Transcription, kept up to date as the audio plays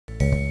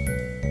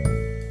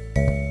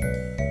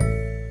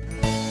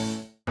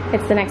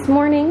It's the next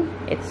morning,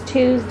 it's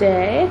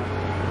Tuesday,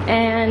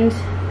 and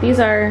these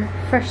are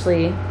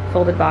freshly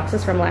folded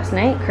boxes from last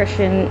night.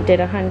 Christian did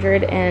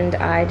 100 and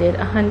I did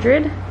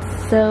 100.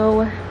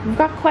 So I've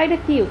got quite a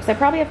few, because I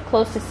probably have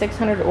close to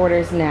 600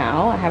 orders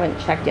now. I haven't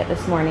checked yet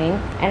this morning,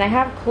 and I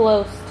have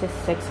close to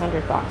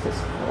 600 boxes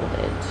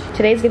folded.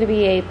 Today's gonna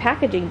be a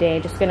packaging day,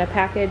 just gonna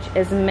package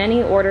as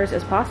many orders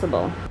as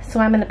possible. So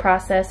I'm in the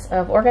process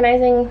of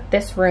organizing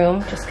this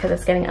room, just because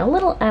it's getting a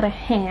little out of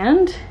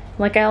hand.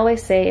 Like I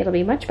always say, it'll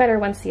be much better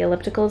once the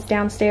elliptical is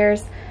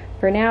downstairs.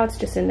 For now, it's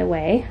just in the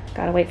way.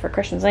 Gotta wait for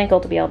Christian's ankle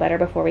to be all better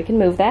before we can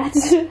move that.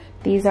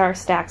 These are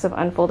stacks of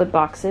unfolded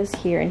boxes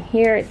here and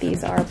here.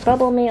 These are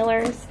bubble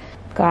mailers.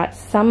 Got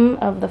some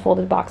of the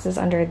folded boxes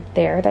under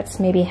there.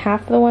 That's maybe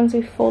half the ones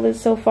we've folded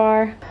so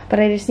far. But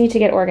I just need to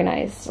get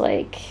organized.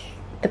 Like,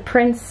 the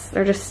prints,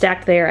 they're just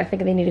stacked there. I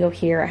think they need to go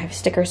here. I have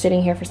stickers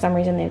sitting here for some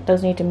reason.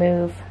 Those need to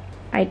move.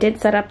 I did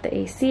set up the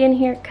AC in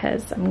here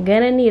because I'm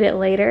gonna need it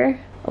later.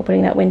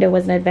 Opening that window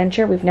was an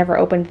adventure. We've never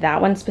opened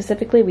that one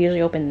specifically. We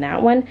usually open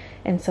that one.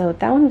 And so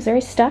that one was very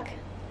stuck.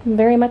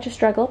 Very much a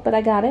struggle, but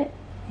I got it.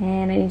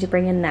 And I need to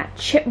bring in that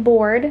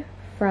chipboard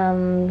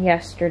from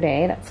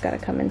yesterday. That's got to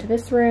come into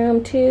this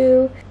room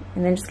too.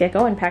 And then just get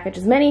going. Package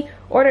as many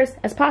orders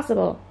as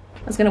possible.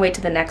 I was going to wait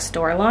to the next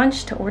store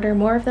launch to order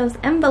more of those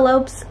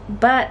envelopes,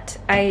 but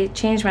I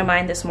changed my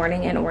mind this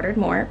morning and ordered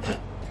more.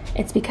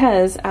 It's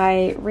because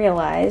I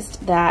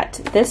realized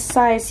that this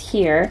size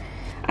here,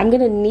 I'm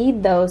gonna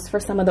need those for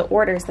some of the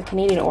orders, the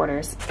Canadian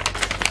orders.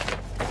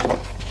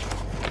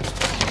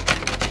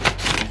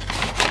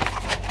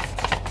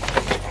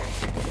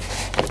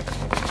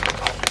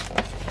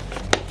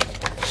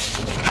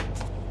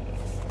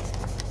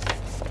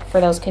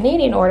 For those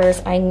Canadian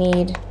orders, I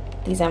need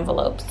these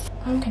envelopes.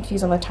 I'm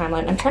confused on the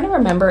timeline. I'm trying to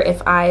remember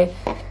if I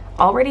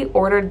already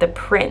ordered the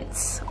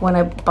prints when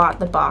I bought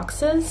the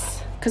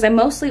boxes, because I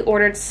mostly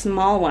ordered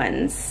small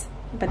ones.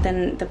 But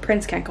then the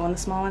prints can't go in the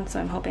small one, so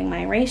I'm hoping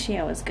my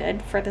ratio is good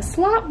for the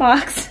slot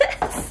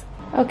boxes.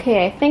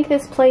 Okay, I think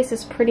this place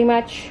is pretty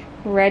much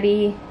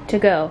ready to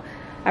go.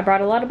 I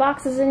brought a lot of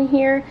boxes in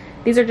here.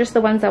 These are just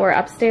the ones that were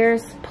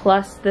upstairs,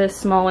 plus the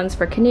small ones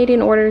for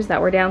Canadian orders that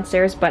were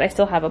downstairs, but I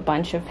still have a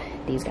bunch of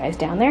these guys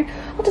down there.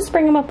 I'll just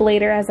bring them up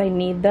later as I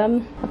need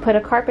them. I'll put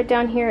a carpet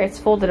down here. It's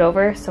folded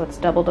over, so it's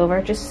doubled over,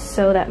 just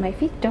so that my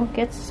feet don't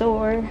get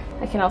sore.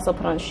 I can also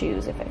put on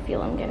shoes if I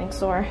feel I'm getting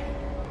sore.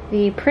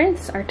 The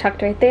prints are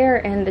tucked right there,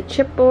 and the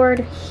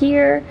chipboard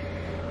here.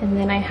 And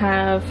then I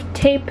have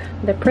tape,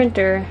 the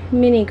printer,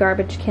 mini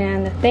garbage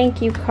can, the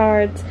thank you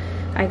cards.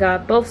 I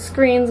got both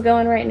screens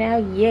going right now,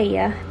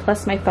 yeah.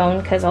 Plus my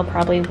phone, because I'll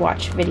probably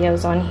watch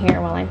videos on here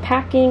while I'm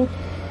packing.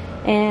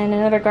 And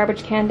another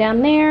garbage can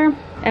down there.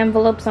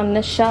 Envelopes on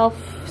this shelf,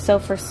 so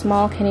for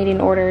small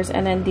Canadian orders,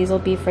 and then these will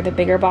be for the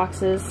bigger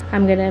boxes.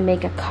 I'm gonna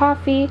make a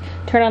coffee,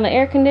 turn on the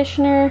air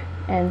conditioner,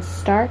 and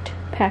start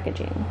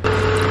packaging.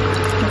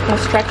 The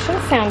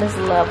construction sound is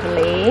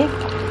lovely,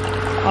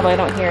 although I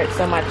don't hear it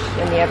so much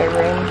in the other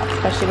room,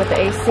 especially with the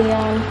AC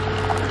on.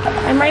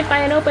 I'm right by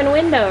an open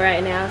window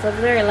right now, so it's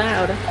very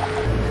loud.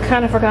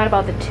 Kind of forgot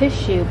about the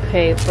tissue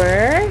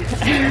paper.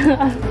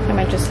 I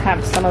might just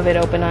have some of it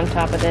open on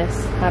top of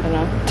this. I don't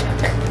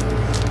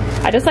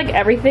know. I just like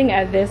everything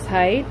at this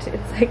height.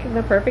 It's like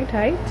the perfect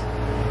height.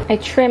 I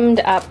trimmed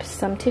up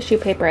some tissue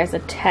paper as a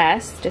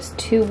test, just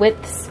 2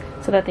 widths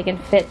so that they can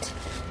fit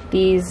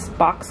these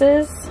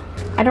boxes.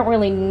 I don't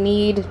really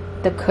need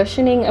the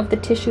cushioning of the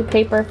tissue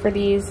paper for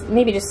these,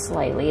 maybe just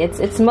slightly.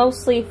 It's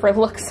mostly for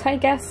looks, I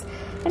guess,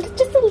 and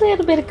just a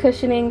little bit of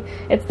cushioning.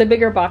 It's the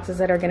bigger boxes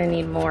that are gonna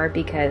need more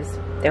because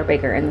they're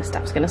bigger and the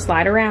stuff's gonna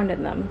slide around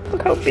in them.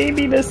 Look how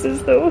baby this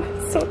is though,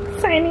 so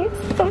tiny,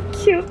 so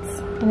cute.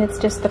 And it's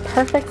just the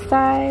perfect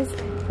size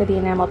for the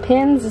enamel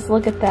pins. Just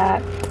look at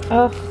that.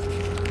 Oh,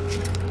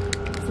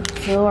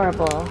 it's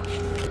adorable.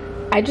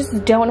 I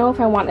just don't know if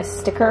I want a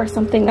sticker or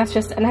something. That's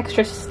just an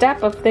extra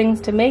step of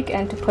things to make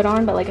and to put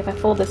on, but like if I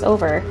fold this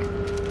over,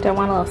 do I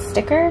want a little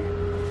sticker?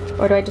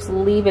 Or do I just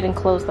leave it and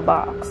close the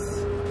box?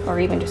 Or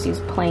even just use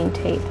plain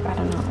tape, I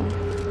don't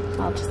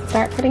know. I'll just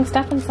start putting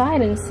stuff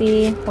inside and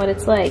see what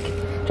it's like.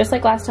 Just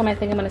like last time, I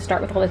think I'm gonna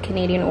start with all the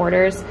Canadian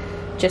orders,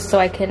 just so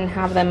I can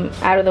have them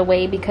out of the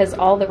way, because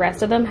all the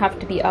rest of them have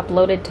to be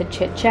uploaded to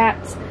Chit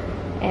Chats.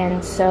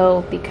 And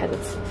so, because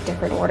it's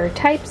different order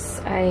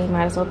types, I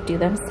might as well do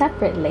them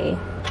separately.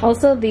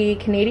 Also, the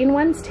Canadian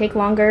ones take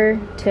longer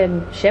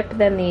to ship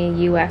than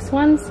the US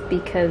ones,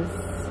 because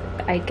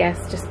I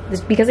guess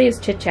just because I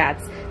use Chit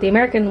Chats. The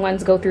American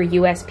ones go through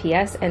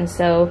USPS, and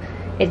so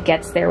it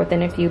gets there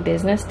within a few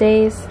business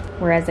days.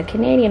 Whereas the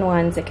Canadian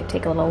ones, it could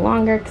take a little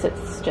longer because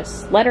it's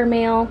just letter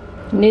mail.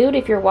 Nude,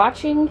 if you're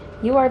watching,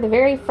 you are the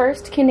very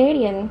first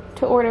Canadian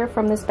to order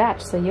from this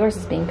batch, so yours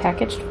is being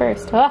packaged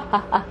first. We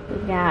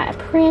got a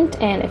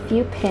print and a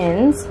few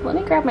pins. Let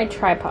me grab my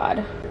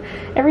tripod.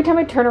 Every time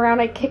I turn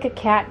around, I kick a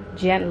cat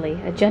gently,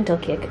 a gentle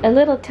kick, a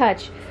little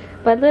touch.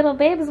 But little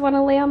babes want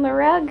to lay on the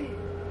rug.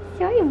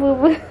 Yo,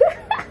 boo-boo.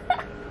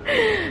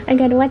 I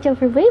gotta watch out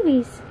for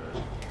babies.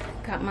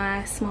 Got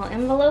my small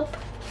envelope.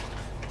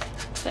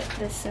 Put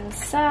this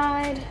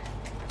inside.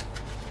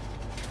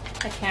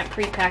 I can't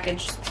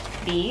pre-package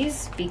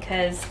these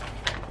because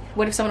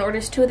what if someone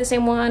orders 2 of the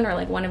same one or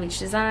like 1 of each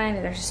design?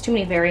 There's just too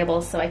many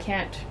variables, so I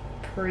can't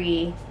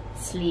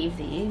pre-sleeve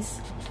these.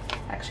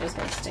 Actually, I was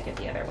gonna stick it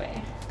the other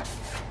way.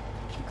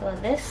 Go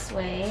this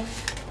way.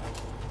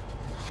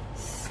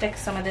 Stick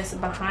some of this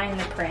behind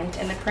the print,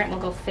 and the print will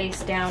go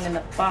face down in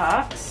the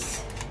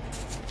box.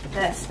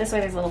 This way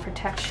there's a little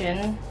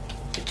protection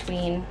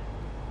between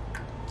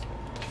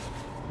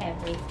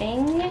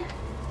everything.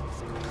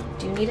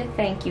 Do need a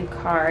thank you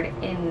card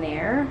in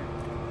there.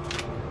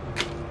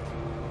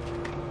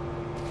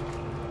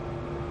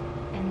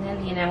 And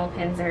then the enamel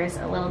pins, there's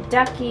a little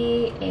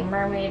ducky, a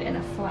mermaid, and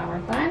a flower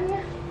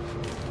bun.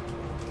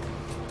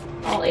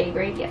 All A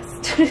grade, yes.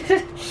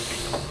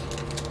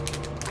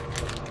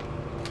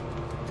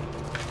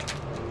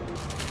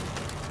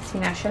 See,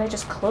 now should I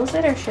just close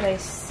it or should I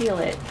seal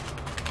it?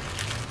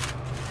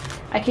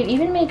 I could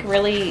even make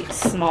really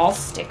small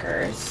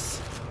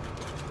stickers.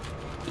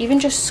 Even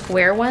just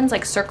square ones,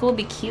 like circle would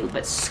be cute,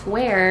 but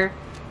square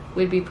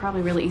would be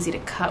probably really easy to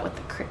cut with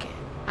the Cricut.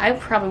 I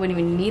probably wouldn't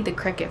even need the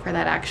Cricut for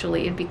that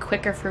actually. It'd be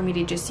quicker for me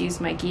to just use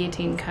my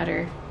guillotine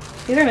cutter.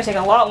 These are gonna take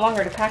a lot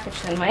longer to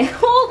package than my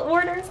old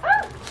orders.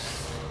 Ah!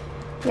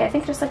 Yeah, I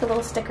think just like a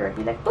little sticker would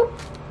be like, boop.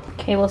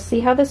 Okay, we'll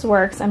see how this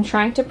works. I'm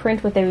trying to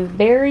print with a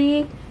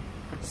very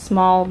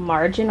small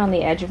margin on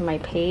the edge of my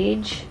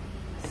page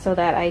so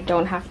that I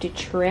don't have to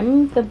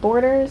trim the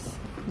borders,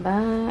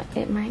 but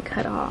it might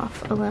cut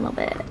off a little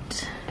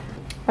bit.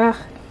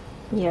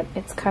 Yep,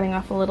 it's cutting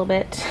off a little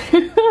bit.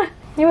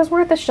 It was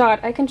worth a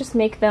shot. I can just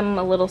make them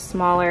a little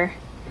smaller.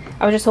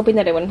 I was just hoping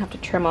that I wouldn't have to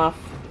trim off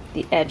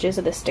the edges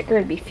of the sticker.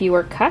 It'd be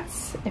fewer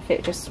cuts if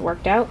it just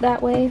worked out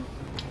that way.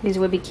 These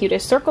would be cute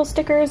as circle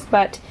stickers,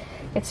 but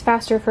it's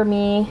faster for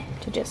me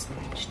to just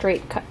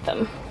straight cut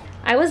them.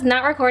 I was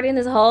not recording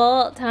this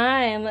whole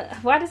time.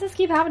 Why does this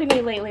keep happening to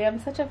me lately? I'm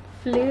such a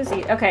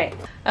floozy.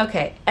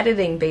 Okay,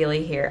 editing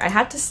Bailey here. I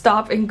had to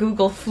stop and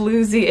Google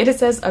floozy. It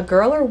says a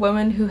girl or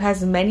woman who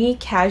has many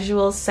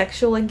casual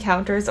sexual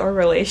encounters or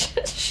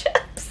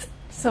relationships.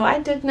 So I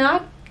did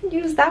not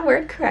use that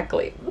word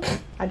correctly.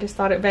 I just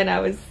thought it meant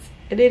I was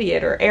an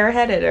idiot or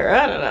airheaded or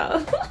I don't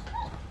know.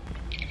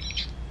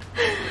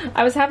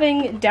 I was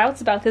having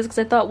doubts about this because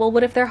I thought, well,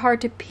 what if they're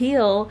hard to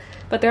peel?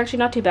 But they're actually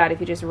not too bad if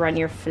you just run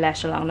your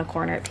flesh along the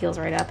corner. It peels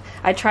right up.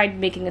 I tried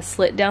making a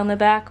slit down the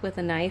back with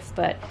a knife,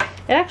 but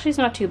it actually is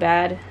not too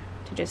bad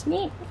to just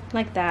neat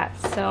like that.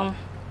 So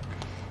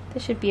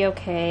this should be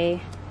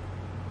okay.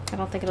 I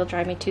don't think it'll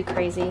drive me too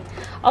crazy.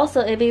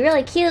 Also, it'd be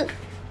really cute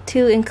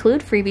to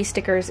include freebie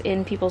stickers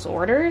in people's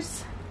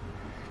orders.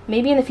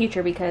 Maybe in the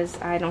future because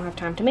I don't have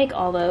time to make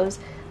all those.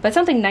 But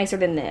something nicer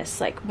than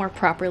this, like more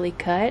properly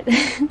cut.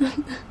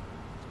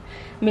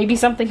 Maybe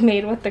something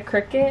made with the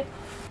Cricut.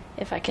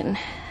 If I can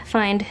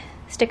find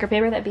sticker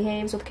paper that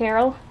behaves with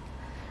Carol.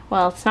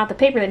 Well, it's not the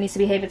paper that needs to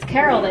behave, it's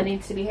Carol that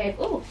needs to behave.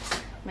 Ooh,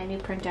 my new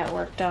printout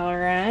worked all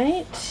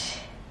right.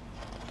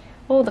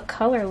 Oh, the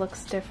color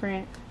looks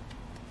different.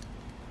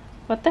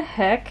 What the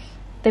heck?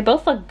 They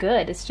both look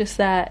good. It's just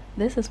that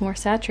this is more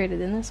saturated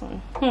than this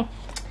one.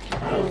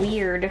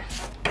 Weird.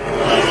 It's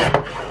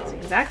the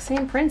exact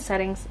same print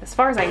settings. As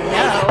far as I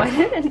know, I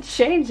didn't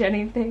change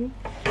anything.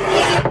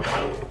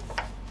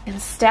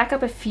 And stack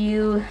up a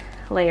few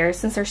layers.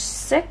 Since there's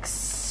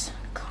 6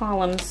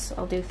 columns,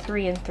 I'll do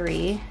 3 and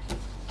 3.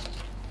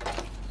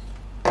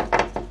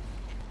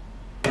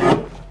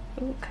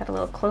 Ooh, cut a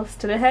little close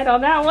to the head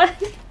on that one.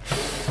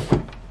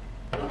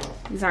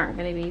 These aren't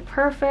going to be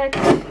perfect.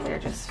 They're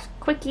just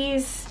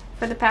quickies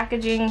for the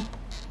packaging.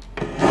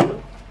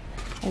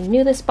 I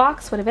knew this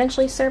box would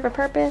eventually serve a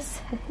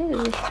purpose. I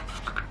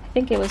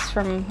think it was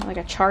from like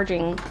a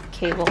charging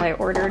cable I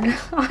ordered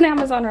on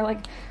Amazon, or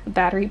like a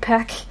battery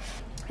pack.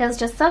 It was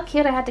just so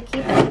cute I had to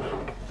keep it.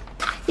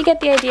 You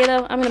get the idea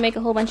though. I'm gonna make a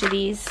whole bunch of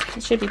these.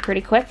 It should be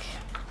pretty quick.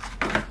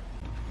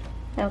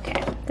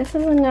 Okay, this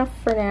is enough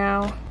for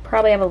now.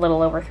 Probably have a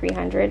little over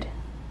 300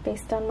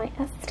 based on my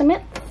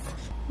estimates.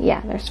 Yeah,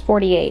 there's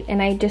 48,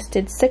 and I just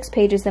did 6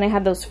 pages, then I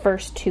had those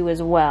first 2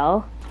 as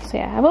well. So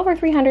yeah, I have over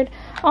 300.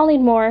 I'll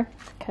need more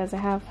because I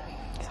have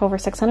over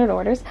 600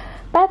 orders,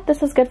 but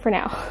this is good for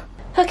now.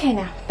 Okay,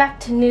 now back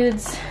to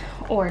Nude's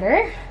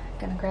order.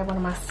 Gonna grab one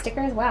of my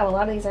stickers. Wow, a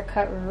lot of these are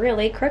cut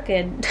really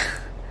crooked.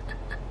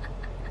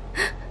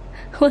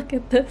 Look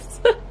at this.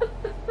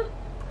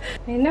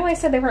 I know I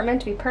said they weren't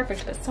meant to be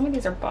perfect, but some of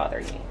these are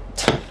bothering me.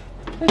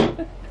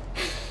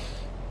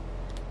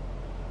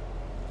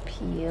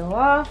 Peel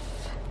off.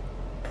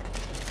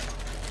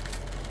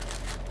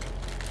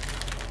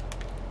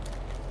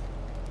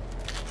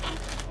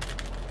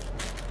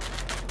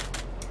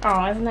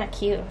 Oh, isn't that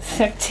cute?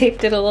 I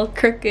taped it a little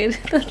crooked.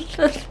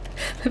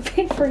 The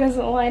paper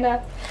doesn't line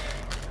up.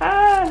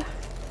 Ah.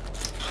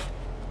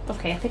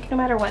 Okay, I think no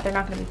matter what, they're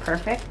not going to be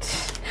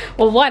perfect.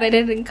 Well, one, I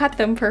didn't cut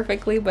them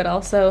perfectly, but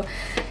also,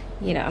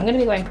 you know, I'm going to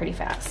be going pretty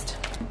fast.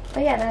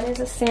 But yeah, that is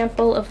a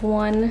sample of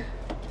one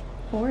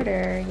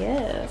order.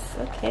 Yes,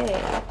 okay.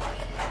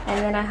 And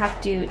then I have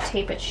to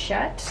tape it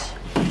shut.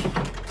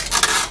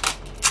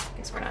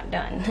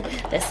 done.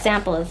 The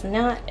sample is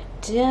not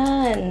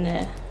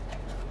done.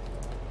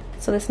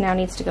 So this now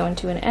needs to go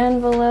into an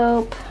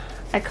envelope.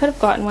 I could have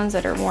gotten ones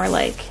that are more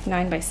like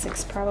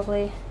 9x6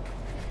 probably.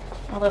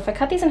 Although if I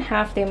cut these in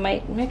half, they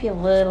might be a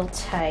little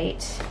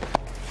tight.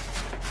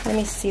 Let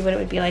me see what it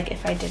would be like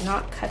if I did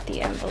not cut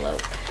the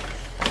envelope.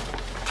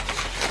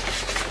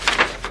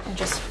 And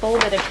just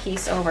folded a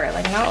piece over it,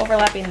 like not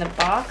overlapping the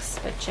box,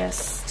 but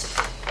just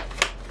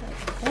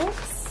like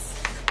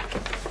this.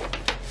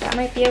 That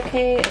might be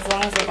okay, as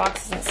long as the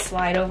box doesn't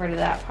slide over to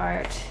that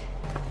part.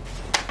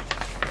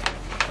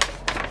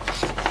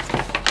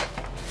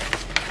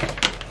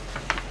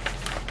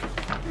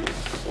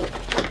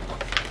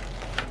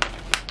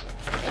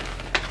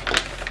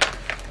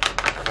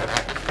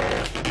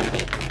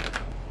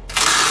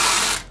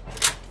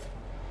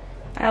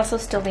 I also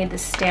still need the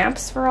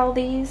stamps for all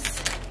these.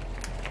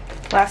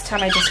 Last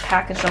time I just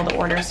packaged all the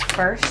orders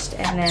first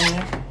and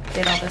then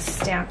did all the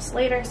stamps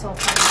later, so I'll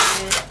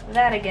probably do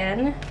that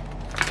again.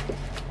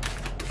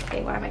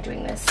 Okay, why am I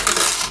doing this?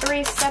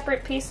 3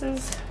 separate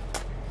pieces.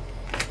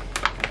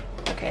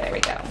 Okay, there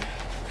we go.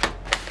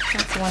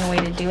 That's one way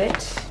to do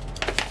it.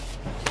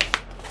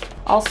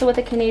 Also with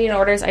the Canadian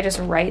orders, I just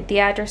write the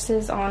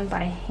addresses on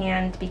by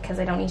hand because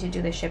I don't need to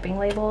do the shipping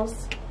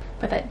labels.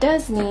 But that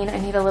does mean I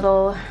need a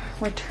little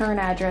return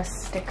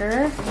address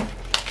sticker.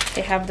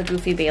 They have the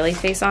goofy Baylee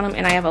face on them,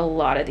 and I have a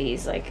lot of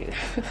these. Like,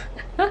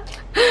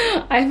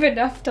 I have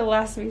enough to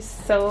last me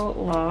so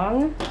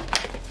long.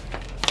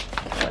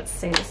 Let's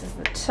say this is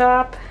the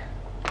top.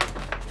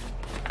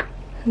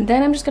 And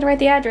then I'm just gonna write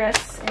the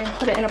address and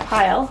put it in a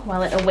pile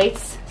while it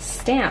awaits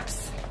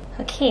stamps.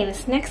 Okay,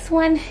 this next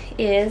one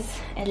is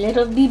a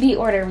little BB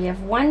order. We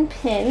have 1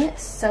 pin,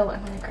 so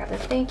I'm gonna grab the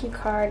thank you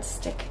card,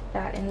 stick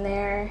that in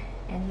there.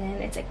 And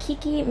then it's a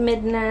Kiki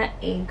Midna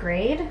A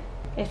grade.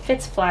 It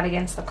fits flat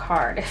against the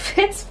card. It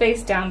fits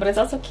face down, but it's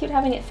also cute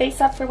having it face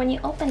up for when you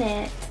open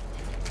it.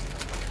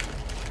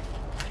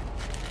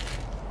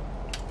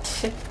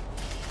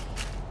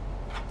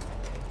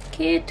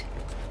 Cute.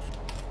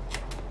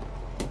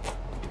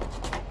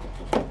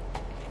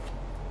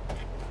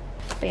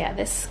 But yeah,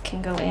 this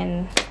can go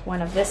in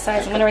one of this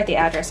size. I'm gonna write the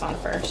address on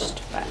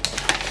first, but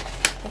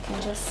I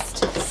can just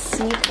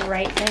sneak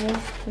right in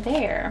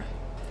there.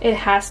 It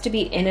has to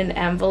be in an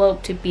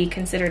envelope to be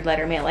considered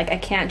letter mail. Like, I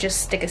can't just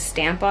stick a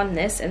stamp on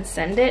this and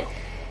send it.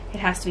 It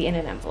has to be in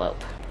an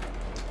envelope.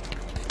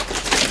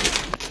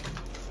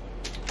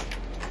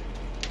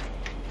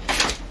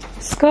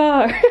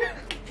 Scar,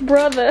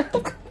 brother,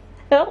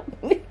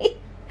 help me.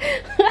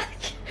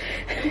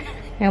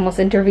 I almost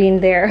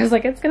intervened there. I was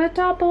like, it's gonna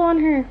topple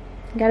on her.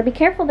 You gotta be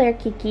careful there,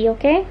 Kiki,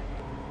 okay?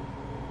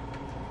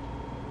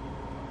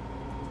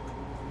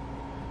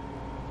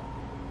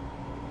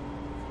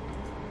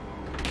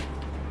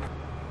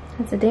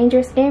 It's a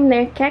dangerous game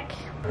there, Keck.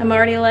 I'm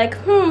already like,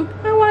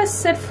 I want to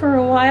sit for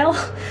a while.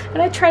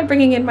 And I tried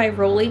bringing in my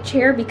rolly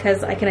chair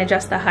because I can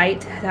adjust the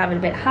height to have it a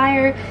bit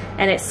higher,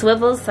 and it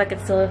swivels so I can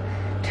still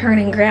turn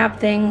and grab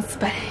things,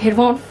 but it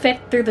won't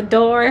fit through the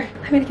door.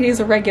 I mean, I can use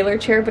a regular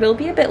chair, but it'll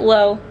be a bit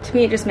low. To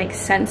me, it just makes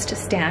sense to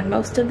stand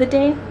most of the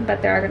day,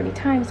 but there are going to be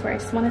times where I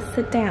just want to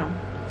sit down.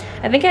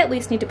 I think I at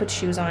least need to put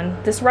shoes on.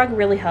 This rug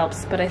really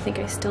helps, but I think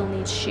I still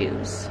need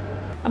shoes.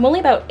 I'm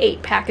only about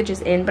 8 packages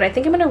in, but I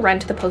think I'm gonna run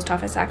to the post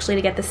office actually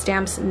to get the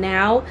stamps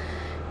now,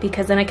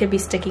 because then I could be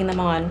sticking them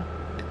on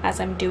as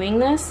I'm doing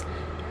this.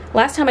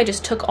 Last time I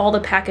just took all the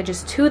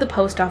packages to the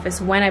post office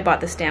when I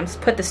bought the stamps,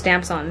 put the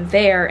stamps on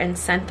there and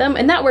sent them,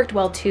 and that worked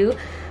well too,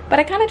 but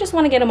I kind of just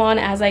want to get them on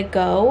as I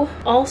go.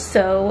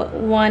 Also,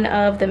 one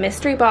of the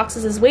mystery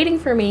boxes is waiting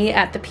for me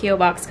at the P.O.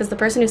 box because the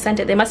person who sent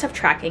it, they must have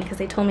tracking because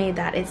they told me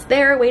that it's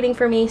there waiting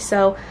for me,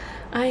 so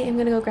I am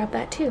gonna go grab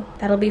that too.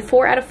 That'll be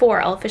 4 out of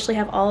 4. I'll officially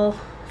have all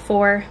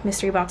 4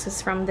 mystery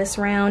boxes from this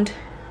round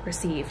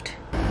received.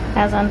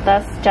 Isn't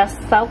this just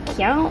so cute?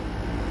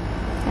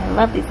 I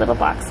love these little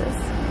boxes.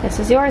 This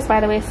is yours,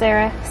 by the way,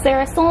 Sarah.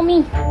 Sarah sold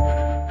me.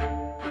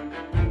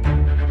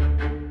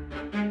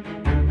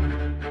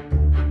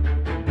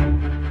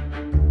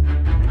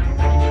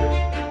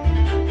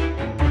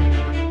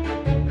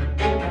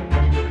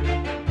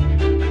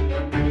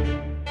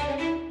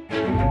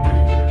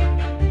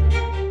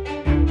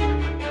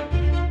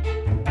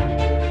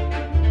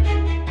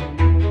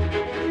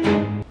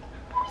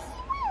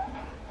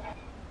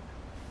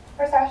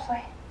 Where's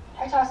Ashley?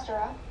 I tossed her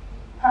up.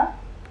 Huh?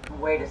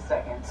 Wait a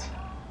second.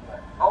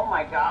 Oh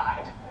my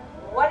God.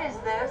 What is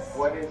this?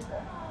 What is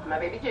that? My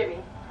baby Jimmy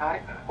got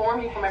it for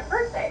me for my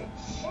birthday.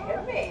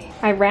 Jimmy.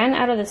 I ran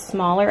out of the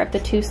smaller of the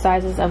 2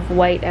 sizes of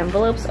white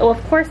envelopes. Oh,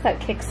 of course that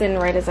kicks in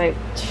right as I...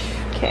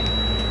 Okay.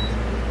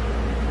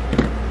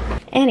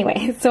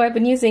 Anyway, so I've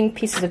been using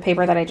pieces of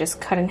paper that I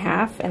just cut in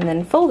half and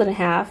then folded in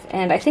half,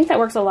 and I think that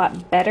works a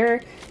lot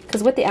better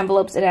because with the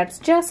envelopes it adds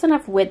just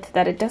enough width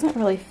that it doesn't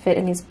really fit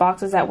in these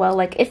boxes that well.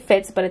 Like, it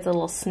fits, but it's a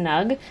little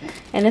snug,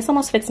 and this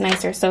almost fits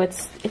nicer. So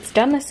it's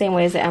done the same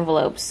way as the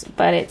envelopes,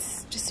 but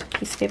it's just a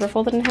piece of paper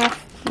folded in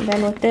half, and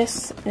then with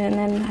this, and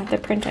then have the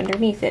print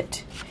underneath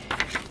it.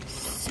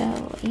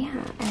 So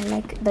yeah, I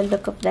like the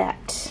look of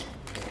that.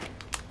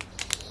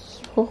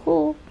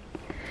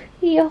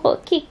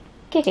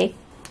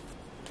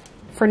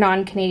 For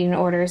non-Canadian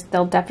orders,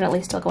 they'll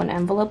definitely still go in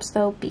envelopes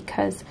though,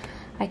 because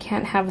I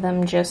can't have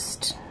them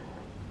just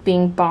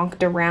being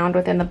bonked around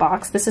within the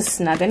box. This is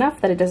snug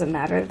enough that it doesn't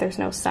matter that there's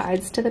no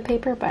sides to the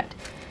paper, but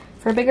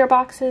for bigger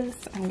boxes,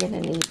 I'm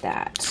gonna need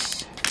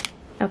that.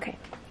 Okay,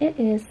 it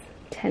is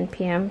 10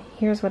 p.m.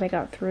 Here's what I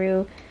got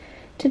through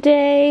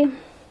today.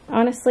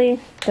 Honestly, it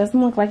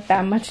doesn't look like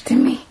that much to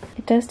me.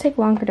 It does take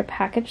longer to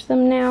package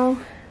them now,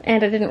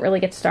 and I didn't really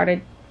get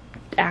started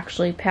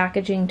actually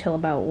packaging till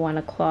about 1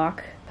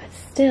 o'clock. But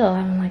still,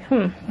 I'm like,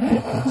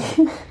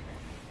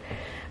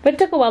 But it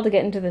took a while to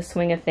get into the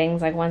swing of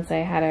things. Like once I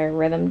had a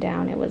rhythm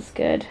down, it was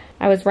good.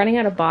 I was running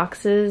out of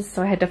boxes,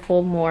 so I had to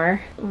fold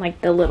more,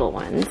 like the little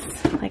ones,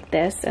 like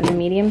this, and the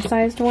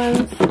medium-sized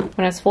ones.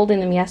 When I was folding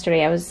them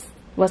yesterday, I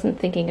wasn't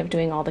thinking of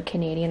doing all the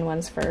Canadian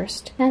ones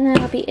first. And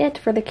that'll be it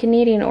for the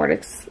Canadian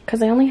orders,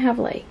 because I only have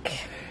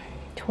like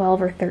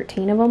 12 or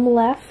 13 of them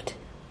left.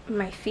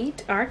 My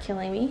feet are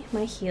killing me,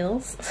 my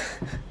heels.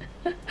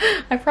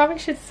 I probably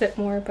should sit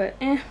more, but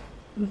eh.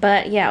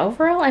 But yeah,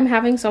 overall I'm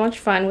having so much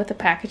fun with the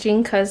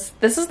packaging, because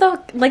this is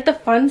the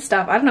fun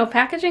stuff. I don't know,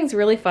 packaging's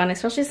really fun,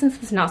 especially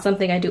since it's not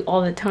something I do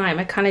all the time.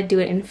 I kind of do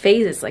it in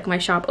phases. Like my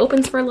shop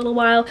opens for a little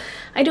while,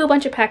 I do a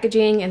bunch of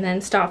packaging and then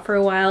stop for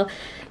a while.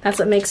 That's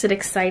what makes it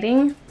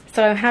exciting.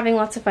 So I'm having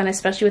lots of fun,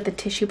 especially with the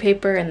tissue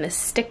paper and the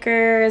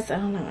stickers. I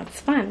don't know,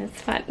 it's fun,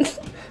 it's fun.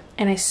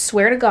 And I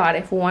swear to God,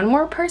 if one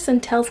more person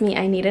tells me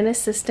I need an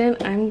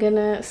assistant, I'm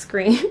gonna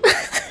scream.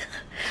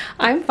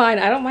 I'm fine,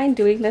 I don't mind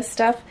doing this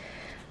stuff.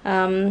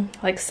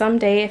 Like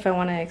someday if I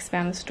want to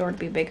expand the store to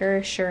be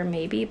bigger, sure,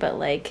 maybe, but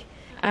like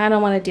I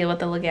don't want to deal with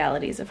the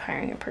legalities of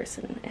hiring a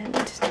person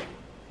and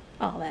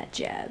all that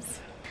jazz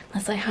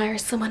unless I hire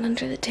someone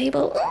under the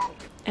table.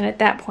 And at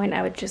that point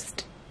I would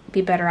just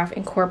be better off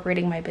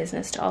incorporating my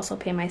business to also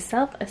pay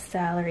myself a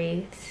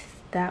salary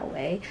that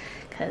way,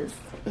 because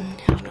I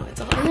don't know,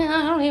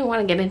 I don't even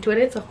want to get into it.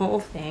 It's a whole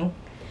thing,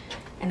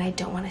 and I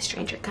don't want a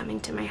stranger coming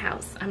to my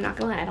house. I'm not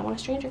gonna lie, I don't want a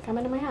stranger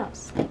coming to my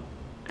house.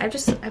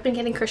 I've been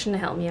getting Christian to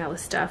help me out with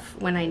stuff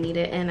when I need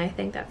it, and I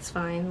think that's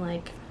fine.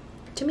 Like,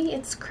 to me,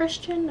 it's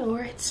Christian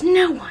or it's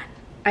no one.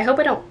 I hope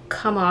I don't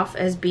come off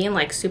as being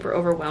like super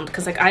overwhelmed,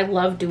 because like I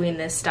love doing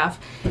this stuff,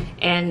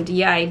 and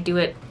yeah, I do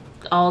it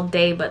all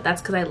day, but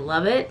that's because I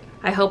love it.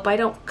 I hope I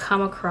don't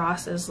come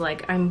across as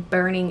like I'm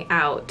burning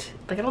out.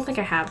 Like, I don't think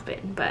I have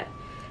been, but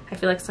I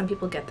feel like some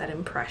people get that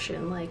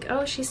impression, like,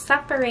 oh, she's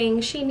suffering,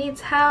 she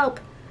needs help.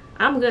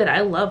 I'm good,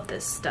 I love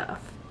this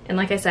stuff. And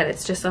like I said,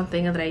 it's just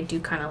something that I do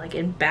kind of like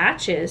in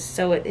batches,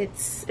 so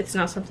it's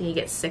not something you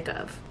get sick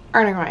of.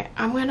 Anyway,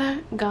 I'm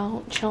gonna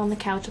go chill on the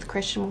couch with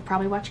Christian. We'll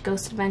probably watch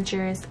Ghost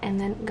Adventures and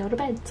then go to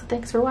bed. So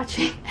thanks for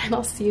watching, and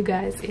I'll see you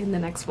guys in the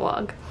next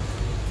vlog.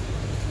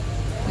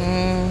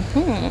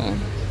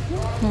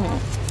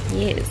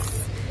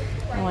 Yes,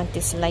 I want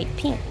this light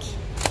pink.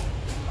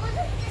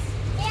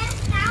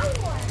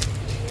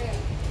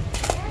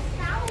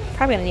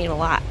 Probably gonna need a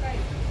lot.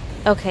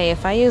 Okay,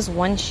 if I use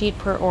 1 sheet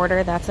per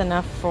order, that's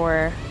enough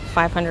for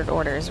 500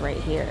 orders right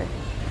here.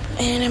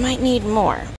 And I might need more.